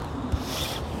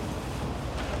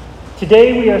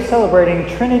Today we are celebrating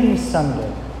Trinity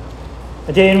Sunday,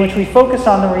 a day in which we focus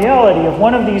on the reality of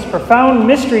one of these profound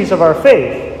mysteries of our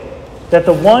faith, that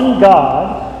the one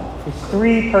God is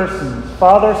three persons,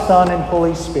 Father, Son, and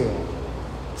Holy Spirit,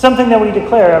 something that we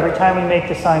declare every time we make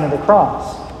the sign of the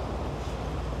cross.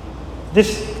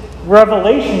 This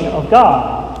revelation of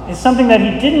God is something that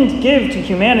he didn't give to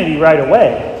humanity right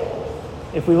away.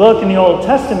 If we look in the Old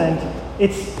Testament,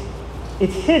 it's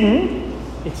hidden,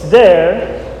 it's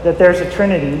there, that there's a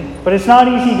Trinity, but it's not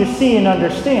easy to see and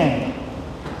understand.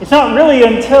 It's not really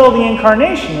until the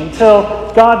Incarnation,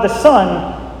 until God the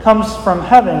Son comes from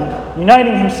heaven,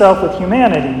 uniting himself with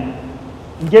humanity,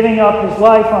 and giving up his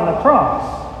life on the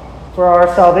cross for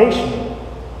our salvation.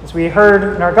 As we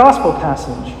heard in our gospel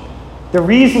passage, the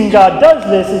reason God does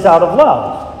this is out of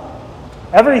love.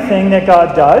 Everything that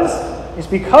God does is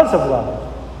because of love.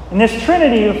 And this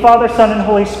Trinity of Father, Son, and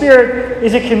Holy Spirit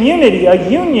is a community, a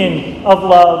union of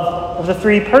love of the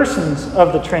three persons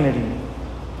of the Trinity.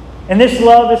 And this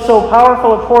love is so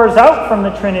powerful it pours out from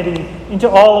the Trinity into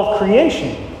all of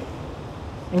creation.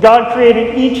 And God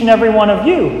created each and every one of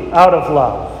you out of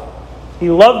love. He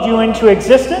loved you into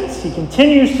existence. He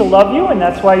continues to love you, and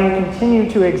that's why you continue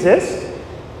to exist.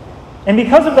 And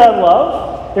because of that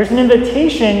love, there's an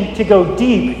invitation to go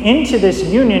deep into this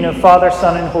union of Father,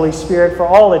 Son, and Holy Spirit for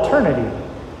all eternity.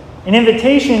 An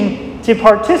invitation to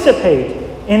participate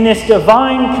in this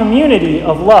divine community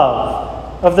of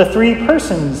love of the three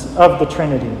persons of the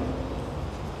Trinity.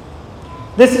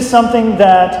 This is something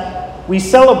that we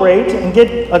celebrate and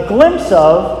get a glimpse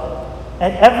of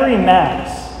at every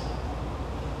Mass.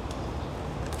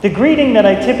 The greeting that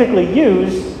I typically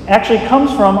use actually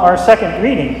comes from our second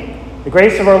reading. The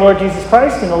grace of our Lord Jesus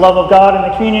Christ and the love of God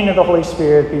and the communion of the Holy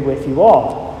Spirit be with you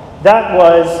all. That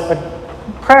was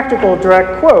a practical,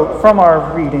 direct quote from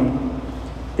our reading.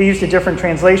 They used a different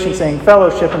translation saying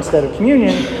fellowship instead of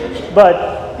communion,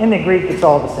 but in the Greek it's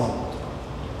all the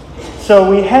same. So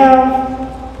we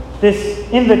have this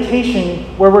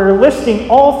invitation where we're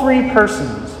listing all three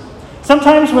persons.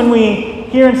 Sometimes when we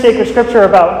hear in sacred scripture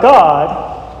about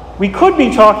God, we could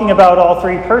be talking about all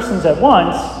three persons at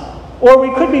once, or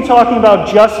we could be talking about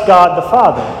just God the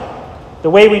Father. The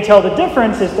way we tell the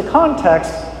difference is the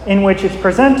context in which it's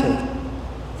presented.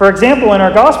 For example, in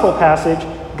our gospel passage,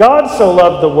 God so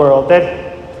loved the world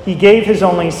that he gave his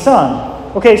only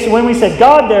Son. Okay, so when we said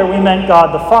God there, we meant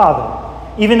God the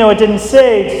Father. Even though it didn't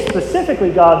say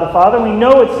specifically God the Father, we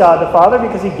know it's God the Father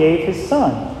because he gave his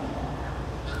Son.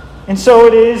 And so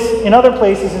it is in other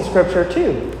places in Scripture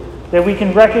too, that we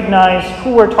can recognize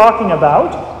who we're talking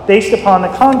about based upon the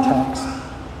context.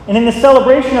 And in the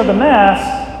celebration of the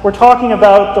Mass, we're talking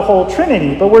about the whole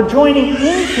Trinity, but we're joining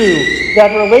into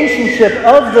that relationship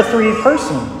of the three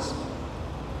persons.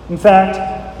 In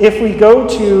fact, if we go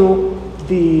to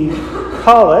the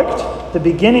collect, the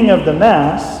beginning of the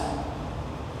Mass,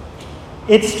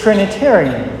 it's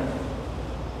Trinitarian.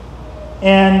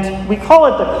 And we call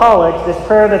it the collect, this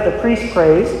prayer that the priest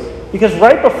prays, because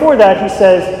right before that he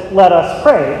says, "Let us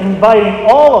pray," inviting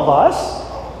all of us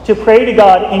to pray to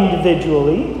God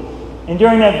individually. And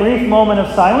during that brief moment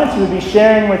of silence, you would be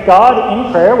sharing with God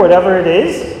in prayer whatever it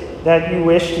is that you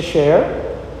wish to share.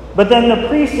 But then the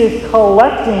priest is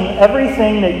collecting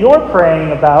everything that you're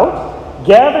praying about,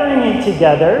 gathering it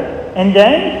together, and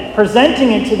then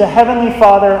presenting it to the Heavenly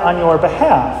Father on your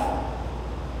behalf.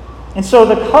 And so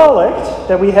the collect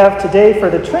that we have today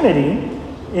for the Trinity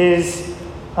is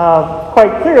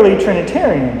quite clearly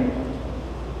Trinitarian.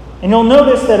 And you'll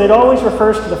notice that it always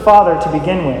refers to the Father to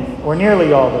begin with, or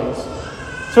nearly always.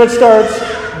 So it starts,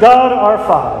 God our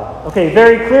Father. Okay,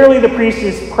 very clearly the priest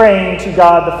is praying to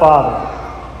God the Father.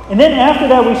 And then after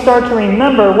that we start to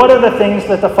remember what are the things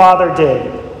that the Father did.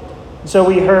 And so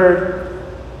we heard,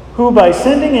 who by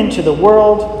sending into the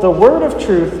world the word of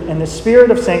truth and the spirit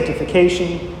of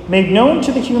sanctification made known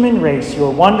to the human race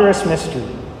your wondrous mystery.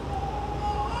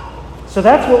 So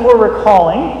that's what we're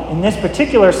recalling in this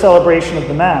particular celebration of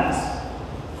the Mass.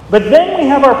 But then we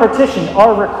have our petition,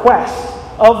 our request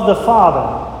of the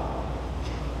Father.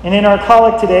 And in our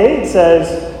collect today it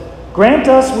says, "Grant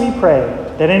us, we pray,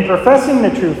 that in professing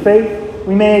the true faith,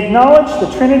 we may acknowledge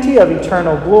the Trinity of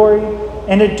eternal glory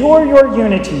and adore your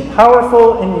unity,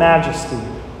 powerful in majesty."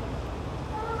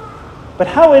 But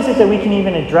how is it that we can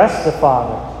even address the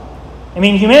Father? I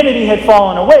mean, humanity had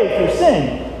fallen away through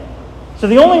sin. So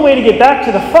the only way to get back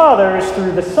to the Father is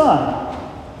through the Son,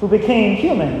 who became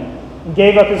human and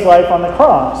gave up his life on the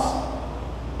cross.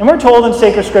 And we're told in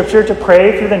sacred scripture to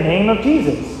pray through the name of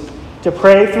Jesus, to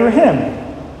pray through him.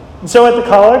 And so at the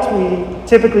collect, we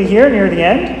typically hear near the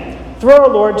end, "Through our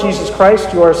Lord Jesus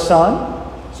Christ, your Son."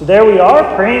 So there we are,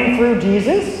 praying through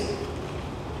Jesus.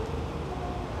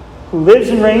 who lives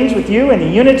and reigns with you in the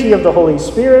unity of the Holy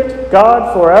Spirit,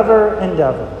 God forever and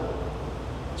ever.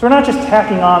 So we're not just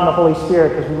tacking on the Holy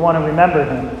Spirit because we want to remember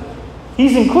him.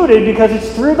 He's included because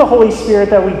it's through the Holy Spirit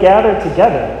that we gather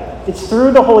together. It's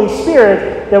through the Holy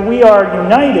Spirit that we are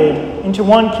united into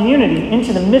one community,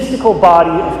 into the mystical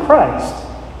body of Christ.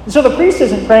 And so the priest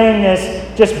isn't praying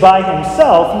this just by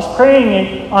himself. He's praying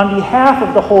it on behalf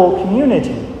of the whole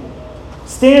community,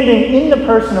 standing in the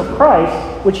person of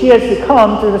Christ, which he has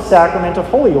become through the sacrament of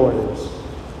holy orders.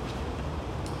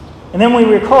 And then we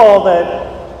recall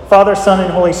that Father, Son,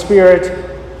 and Holy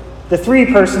Spirit, the three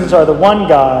persons are the one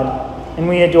God, and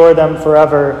we adore them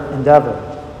forever and ever.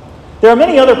 There are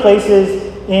many other places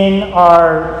in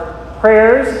our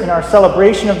prayers, in our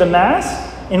celebration of the Mass,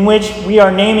 in which we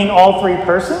are naming all three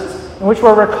persons, in which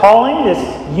we're recalling this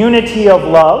unity of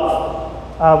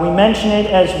love. We mention it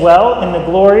as well in the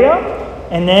Gloria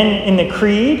and then in the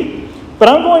Creed. But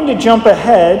I'm going to jump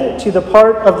ahead to the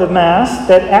part of the Mass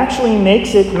that actually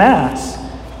makes it Mass,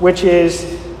 which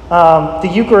is the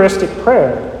Eucharistic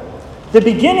prayer. The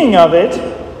beginning of it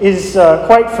is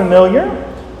quite familiar.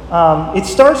 It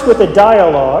starts with a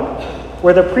dialogue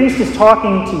where the priest is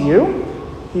talking to you.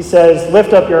 He says,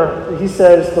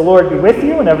 the Lord be with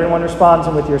you, and everyone responds,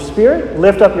 and with your spirit.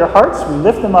 Lift up your hearts, we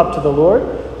lift them up to the Lord.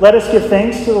 Let us give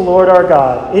thanks to the Lord our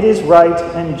God. It is right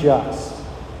and just.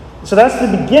 So that's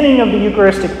the beginning of the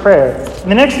Eucharistic prayer. And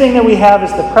the next thing that we have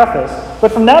is the preface.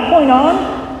 But from that point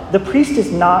on, the priest is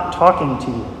not talking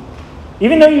to you.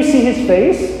 Even though you see his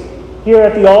face here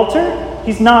at the altar,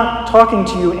 he's not talking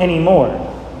to you anymore.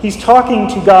 He's talking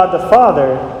to God the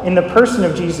Father in the person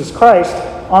of Jesus Christ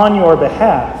on your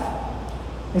behalf.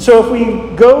 And so if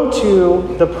we go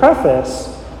to the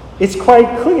preface, it's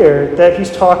quite clear that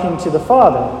he's talking to the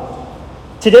Father.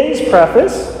 Today's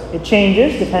preface, it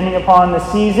changes depending upon the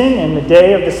season and the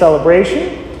day of the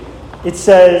celebration. It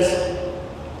says,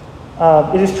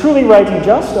 it is truly right and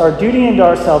just, our duty and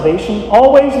our salvation,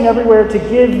 always and everywhere to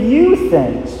give you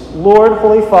thanks, Lord,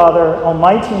 Holy Father,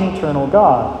 Almighty and eternal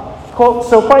God.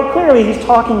 So quite clearly, he's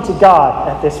talking to God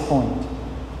at this point.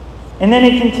 And then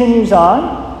it continues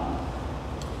on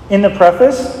in the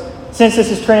preface. Since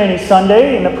this is Trinity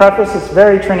Sunday, in the preface it's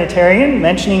very Trinitarian,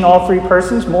 mentioning all three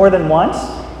persons more than once.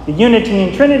 The unity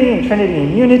in Trinity and Trinity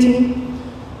in unity.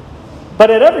 But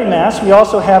at every Mass, we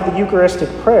also have the Eucharistic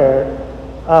prayer,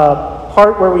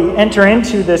 part where we enter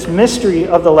into this mystery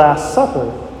of the Last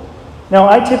Supper. Now,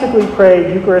 I typically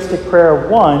pray Eucharistic Prayer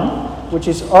 1, which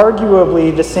is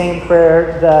arguably the same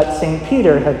prayer that St.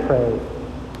 Peter had prayed.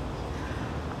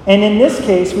 And in this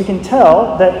case, we can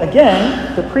tell that,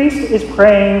 again, the priest is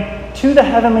praying to the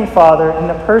Heavenly Father in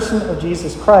the person of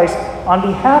Jesus Christ on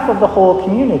behalf of the whole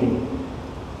community.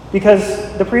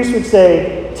 Because the priest would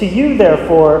say, to you,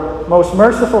 therefore, most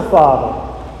merciful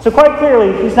Father. So quite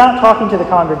clearly, he's not talking to the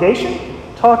congregation,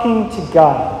 talking to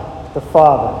God, the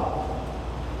Father.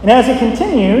 And as it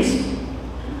continues,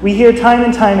 we hear time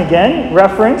and time again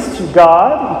reference to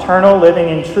God, eternal, living,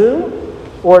 and true,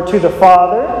 or to the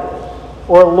Father,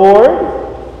 or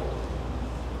Lord.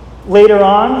 Later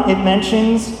on, it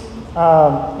mentions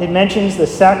the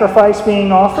sacrifice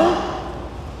being offered,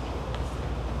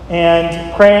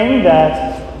 and praying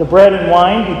that the bread and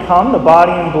wine become the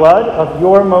body and blood of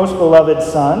your most beloved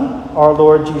Son, our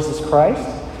Lord Jesus Christ.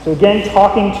 So again,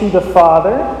 talking to the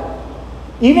Father.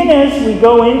 Even as we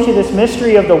go into this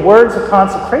mystery of the words of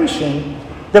consecration,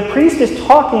 the priest is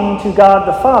talking to God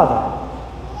the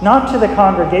Father, not to the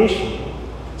congregation.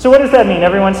 So what does that mean?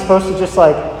 Everyone's supposed to just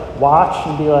watch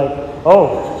and be like,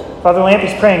 oh, Father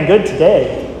Lampy's praying good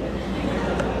today.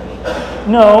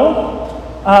 No.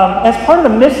 As part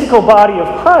of the mystical body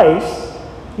of Christ,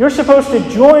 you're supposed to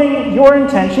join your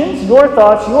intentions, your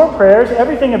thoughts, your prayers,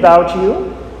 everything about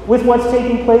you, with what's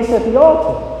taking place at the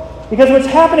altar. Because what's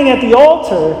happening at the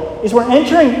altar is we're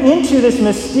entering into this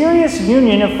mysterious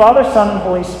union of Father, Son, and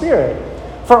Holy Spirit.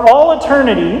 For all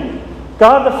eternity,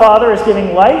 God the Father is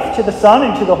giving life to the Son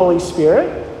and to the Holy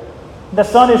Spirit. The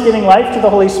Son is giving life to the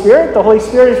Holy Spirit. The Holy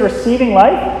Spirit is receiving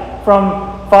life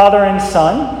from Father and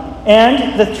Son.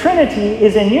 And the Trinity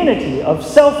is in unity of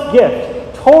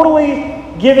self-gift, totally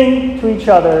giving to each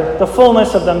other the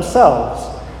fullness of themselves.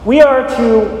 We are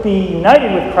to be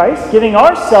united with Christ, giving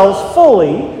ourselves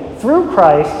fully through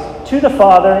Christ to the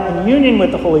Father in union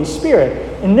with the Holy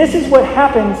Spirit. And this is what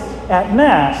happens at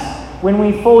Mass when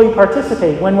we fully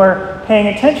participate, when we're paying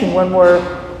attention, when we're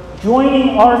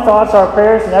joining our thoughts, our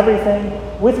prayers, and everything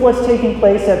with what's taking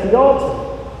place at the altar.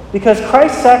 Because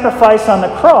Christ's sacrifice on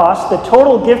the cross, the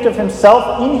total gift of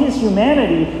himself in his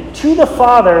humanity to the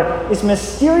Father, is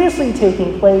mysteriously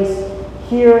taking place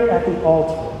here at the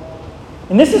altar.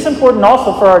 And this is important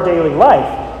also for our daily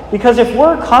life. Because if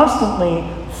we're constantly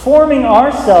forming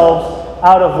ourselves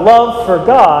out of love for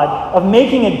God, of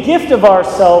making a gift of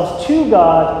ourselves to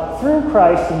God through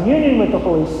Christ in union with the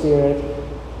Holy Spirit,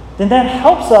 then that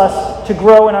helps us to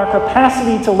grow in our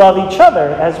capacity to love each other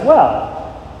as well.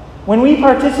 When we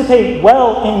participate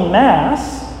well in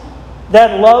Mass,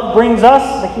 that love brings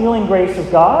us the healing grace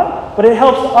of God, but it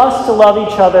helps us to love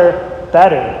each other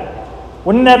better.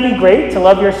 Wouldn't that be great to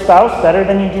love your spouse better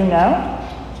than you do now?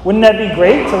 Wouldn't that be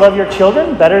great to love your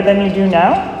children better than you do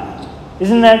now?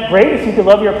 Isn't that great if you could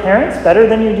love your parents better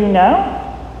than you do now?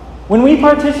 When we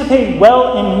participate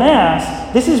well in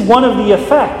Mass, this is one of the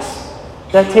effects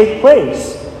that take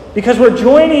place, because we're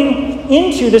joining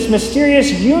into this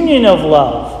mysterious union of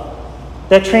love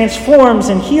that transforms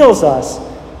and heals us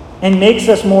and makes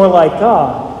us more like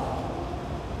God.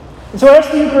 And so as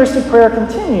the Eucharistic prayer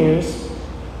continues,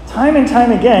 time and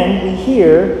time again we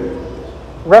hear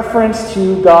reference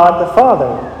to God the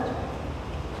Father.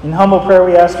 In humble prayer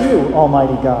we ask you,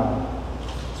 Almighty God.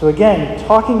 So again,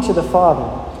 talking to the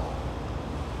Father.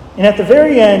 And at the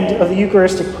very end of the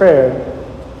Eucharistic prayer,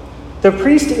 the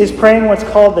priest is praying what's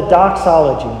called the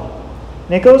doxology.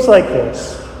 And it goes like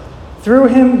this: through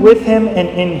him, with him, and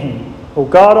in him, O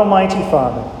God Almighty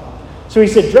Father. So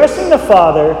he's addressing the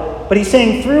Father, but he's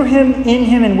saying through him, in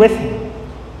him, and with him.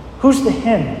 Who's the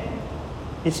him?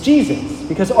 It's Jesus,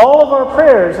 because all of our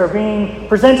prayers are being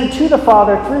presented to the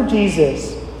Father through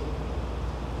Jesus.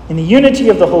 In the unity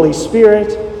of the Holy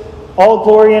Spirit, all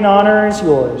glory and honor is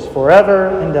yours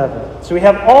forever and ever. So we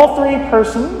have all three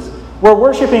persons. We're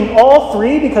worshiping all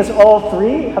three because all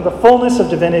three have the fullness of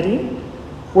divinity.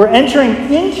 We're entering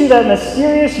into that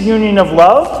mysterious union of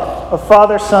love of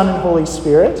Father, Son, and Holy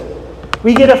Spirit.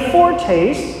 We get a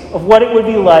foretaste of what it would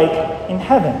be like in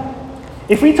heaven.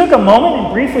 If we took a moment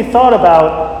and briefly thought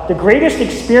about the greatest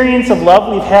experience of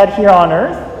love we've had here on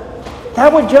earth,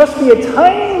 that would just be a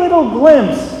tiny little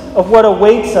glimpse of what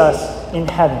awaits us in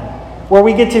heaven, where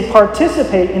we get to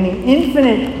participate in the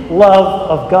infinite love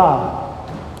of God,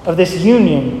 of this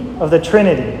union of the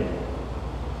Trinity.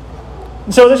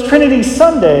 And so this Trinity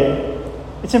Sunday,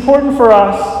 it's important for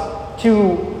us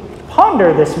to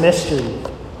ponder this mystery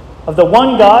of the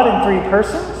one God in three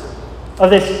persons, of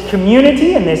this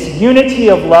community and this unity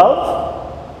of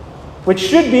love, which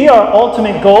should be our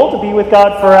ultimate goal, to be with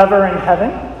God forever in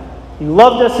heaven. He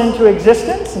loved us into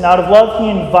existence, and out of love he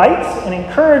invites and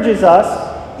encourages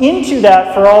us into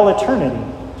that for all eternity.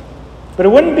 But it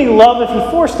wouldn't be love if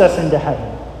he forced us into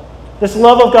heaven. This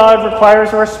love of God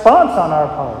requires a response on our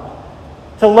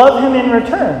part, to love him in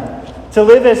return, to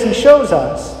live as he shows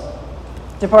us,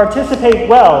 to participate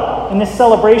well in this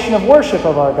celebration of worship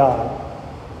of our God.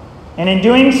 And in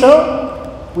doing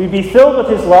so, we'd be filled with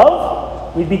his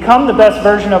love, we'd become the best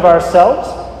version of ourselves,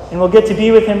 and we'll get to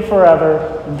be with him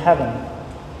forever in heaven.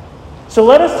 So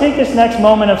let us take this next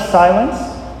moment of silence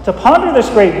to ponder this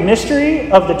great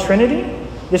mystery of the Trinity,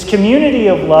 this community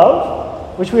of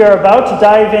love, which we are about to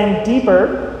dive in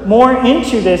deeper, more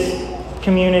into this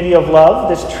community of love,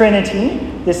 this Trinity,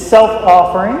 this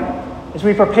self-offering, as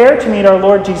we prepare to meet our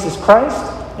Lord Jesus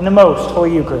Christ in the most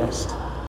Holy Eucharist.